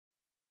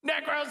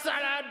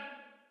NECROSALAD!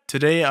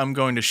 Today I'm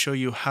going to show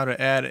you how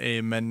to add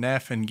a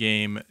Mednafen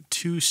game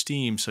to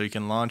Steam so you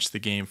can launch the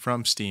game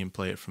from Steam,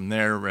 play it from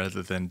there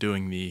rather than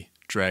doing the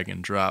drag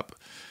and drop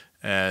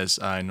as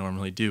I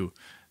normally do.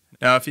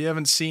 Now if you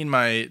haven't seen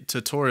my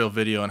tutorial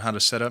video on how to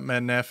set up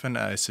Mednafen,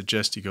 I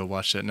suggest you go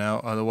watch that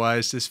now,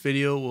 otherwise this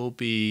video will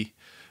be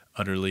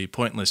utterly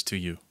pointless to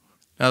you.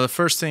 Now the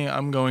first thing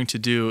I'm going to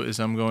do is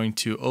I'm going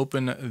to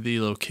open the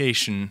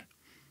location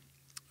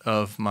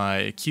of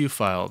my Q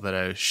file that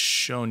I've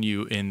shown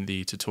you in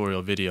the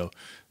tutorial video.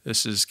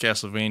 This is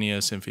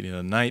Castlevania Symphony of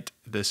the Night.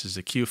 This is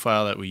the Q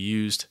file that we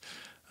used.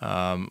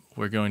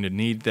 We're going to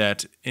need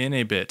that in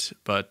a bit,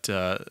 but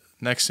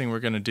next thing we're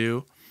going to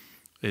do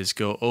is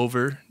go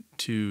over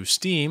to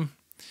Steam,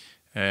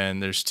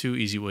 and there's two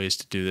easy ways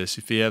to do this.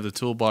 If you have the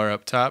toolbar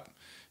up top,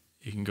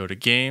 you can go to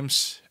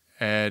Games,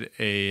 add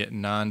a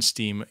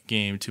non-Steam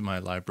game to my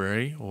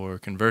library, or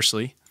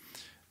conversely,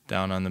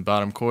 down on the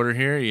bottom corner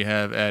here, you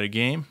have Add a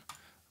Game.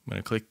 I'm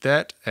going to click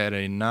that, add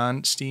a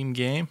non-Steam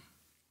game.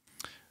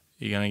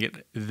 You're going to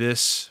get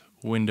this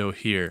window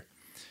here.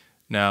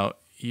 Now,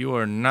 you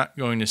are not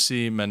going to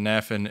see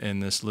Mednafen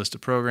in this list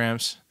of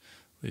programs.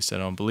 At least I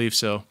don't believe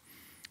so.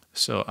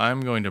 So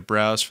I'm going to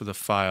browse for the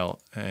file,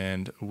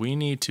 and we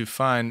need to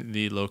find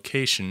the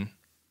location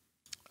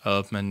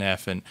of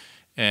Mednafen.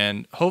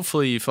 And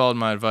hopefully you followed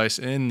my advice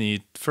in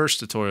the first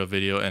tutorial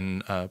video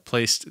and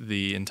placed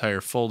the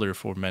entire folder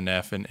for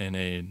Mednafen in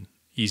an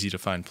easy to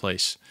find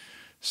place.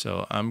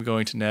 So I'm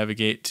going to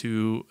navigate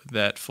to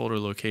that folder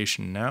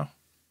location now.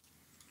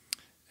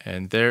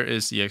 And there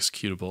is the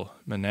executable,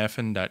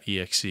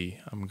 mednafen.exe.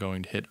 I'm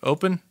going to hit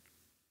open.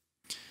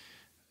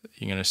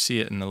 You're going to see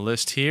it in the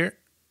list here.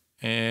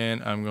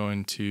 And I'm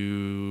going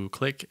to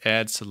click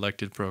Add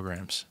Selected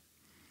Programs.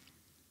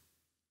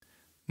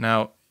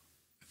 Now,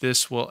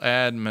 this will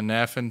add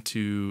Mednafen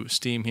to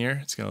Steam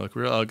here. It's going to look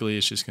real ugly.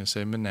 It's just going to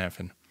say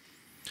Mednafen.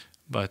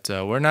 But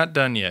we're not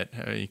done yet.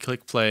 You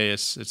click play,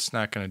 it's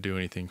not going to do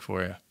anything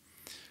for you.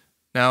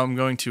 Now I'm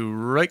going to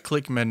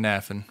right-click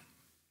Mednafen,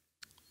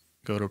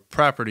 go to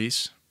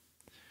Properties,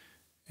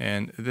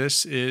 and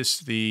this is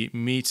the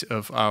meat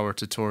of our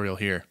tutorial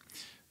here.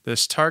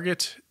 This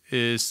target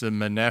is the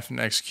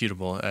Mednafen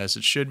executable, as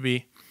it should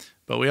be,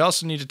 but we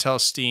also need to tell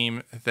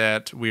Steam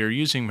that we are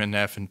using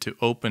Mednafen to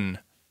open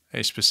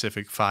a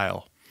specific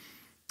file,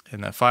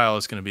 and that file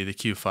is going to be the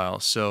Q file.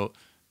 So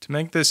to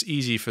make this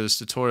easy for this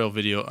tutorial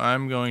video,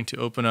 I'm going to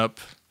open up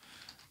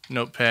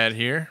Notepad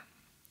here.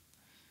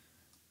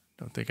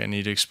 Don't think I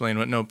need to explain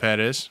what Notepad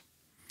is.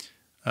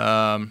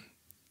 I'm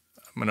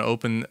going to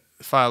open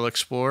File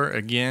Explorer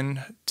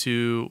again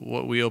to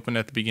what we opened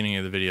at the beginning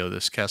of the video,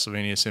 this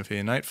Castlevania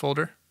Symphony of the Night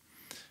folder.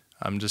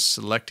 I'm just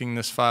selecting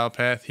this file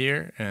path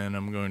here, and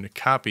I'm going to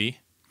copy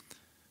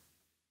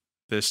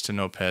this to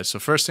Notepad. So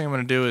first thing I'm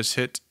going to do is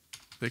hit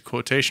the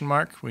quotation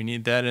mark. We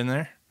need that in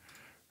there.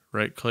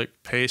 Right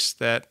click, paste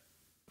that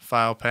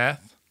file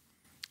path.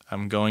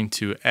 I'm going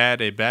to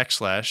add a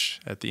backslash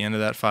at the end of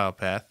that file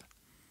path.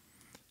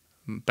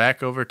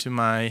 Back over to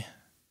my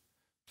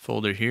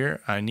folder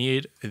here. I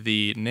need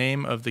the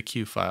name of the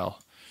Q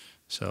file.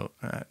 So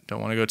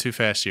don't want to go too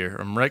fast here.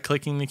 I'm right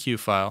clicking the Q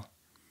file,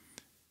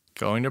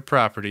 going to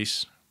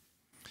Properties,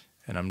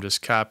 and I'm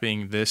just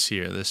copying this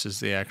here. This is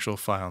the actual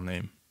file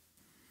name.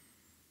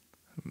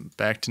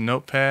 Back to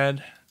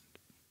Notepad,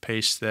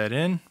 paste that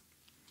in,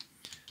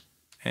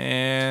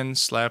 and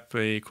slap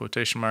a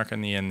quotation mark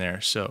on the end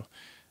there. So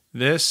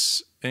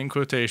this, in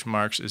quotation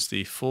marks, is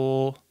the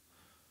full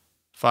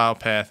file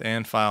path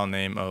and file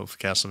name of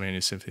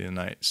Castlevania Symphony of the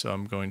Night. So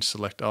I'm going to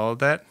select all of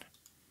that,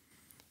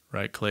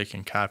 right click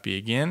and copy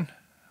again.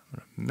 I'm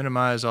going to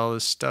minimize all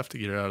this stuff to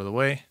get it out of the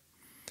way.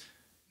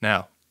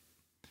 Now,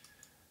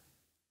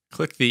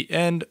 click the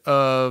end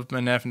of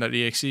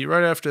mednafen.exe.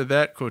 Right after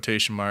that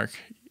quotation mark,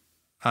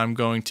 I'm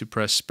going to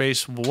press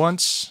space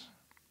once,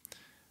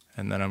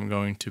 and then I'm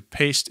going to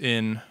paste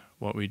in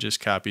what we just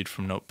copied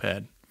from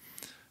Notepad.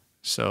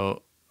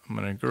 So I'm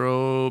going to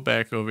go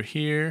back over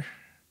here.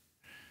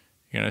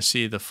 You're going to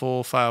see the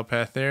full file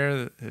path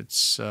there.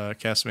 It's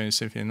Castlevania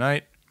Symphony of the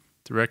Night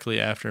directly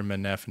after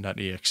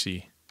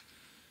mednafen.exe.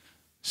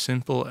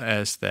 Simple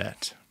as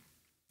that.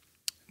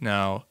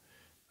 Now,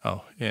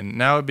 and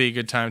now would be a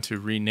good time to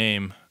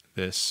rename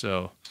this.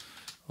 So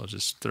I'll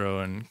just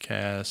throw in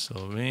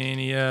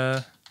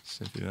Castlevania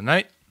Symphony of the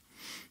Night.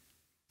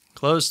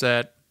 Close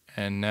that,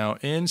 and now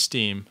in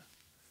Steam,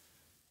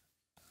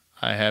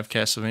 I have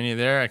Castlevania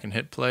there. I can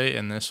hit play,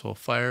 and this will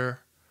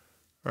fire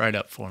right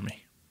up for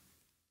me.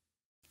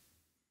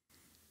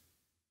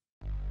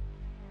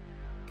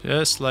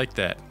 Just like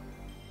that.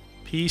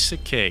 Piece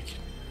of cake.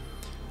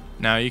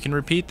 Now you can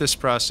repeat this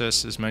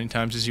process as many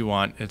times as you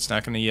want. It's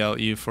not going to yell at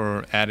you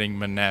for adding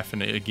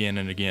Mednafen again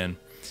and again.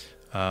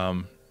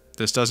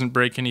 This doesn't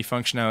break any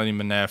functionality in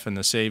Mednafen.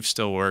 The saves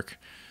still work.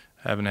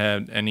 I haven't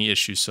had any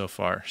issues so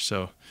far.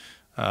 So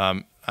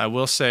I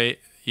will say,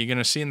 you're going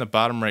to see in the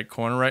bottom right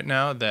corner right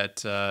now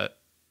that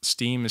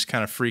Steam is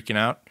kind of freaking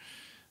out.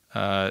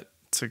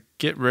 To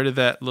get rid of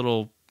that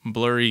little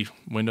blurry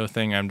window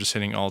thing, I'm just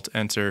hitting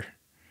Alt-Enter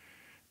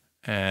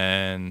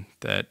and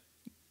that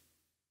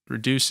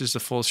reduces the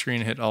full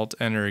screen. Hit Alt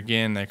Enter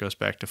again, that goes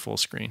back to full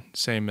screen,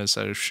 same as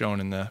I've shown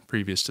in the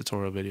previous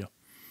tutorial video.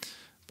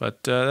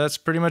 But that's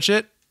pretty much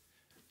it.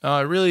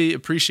 I really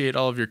appreciate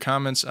all of your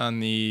comments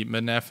on the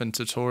Mednafen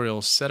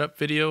tutorial setup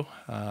video.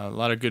 A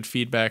lot of good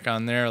feedback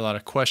on there, a lot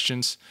of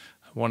questions.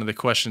 One of the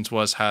questions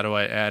was, how do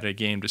I add a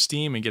game to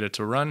Steam and get it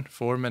to run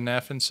for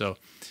Mednafen? So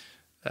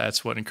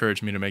that's what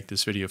encouraged me to make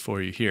this video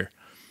for you here.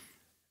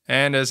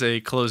 And as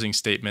a closing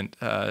statement,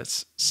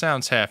 it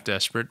sounds half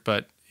desperate,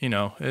 but you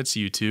know, it's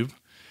YouTube.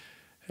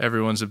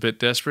 Everyone's a bit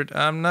desperate.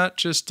 I'm not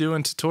just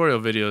doing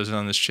tutorial videos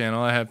on this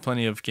channel. I have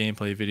plenty of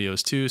gameplay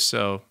videos too,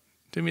 so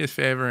do me a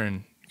favor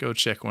and go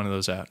check one of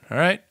those out. All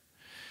right?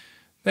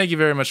 Thank you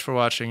very much for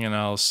watching, and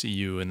I'll see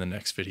you in the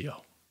next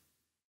video.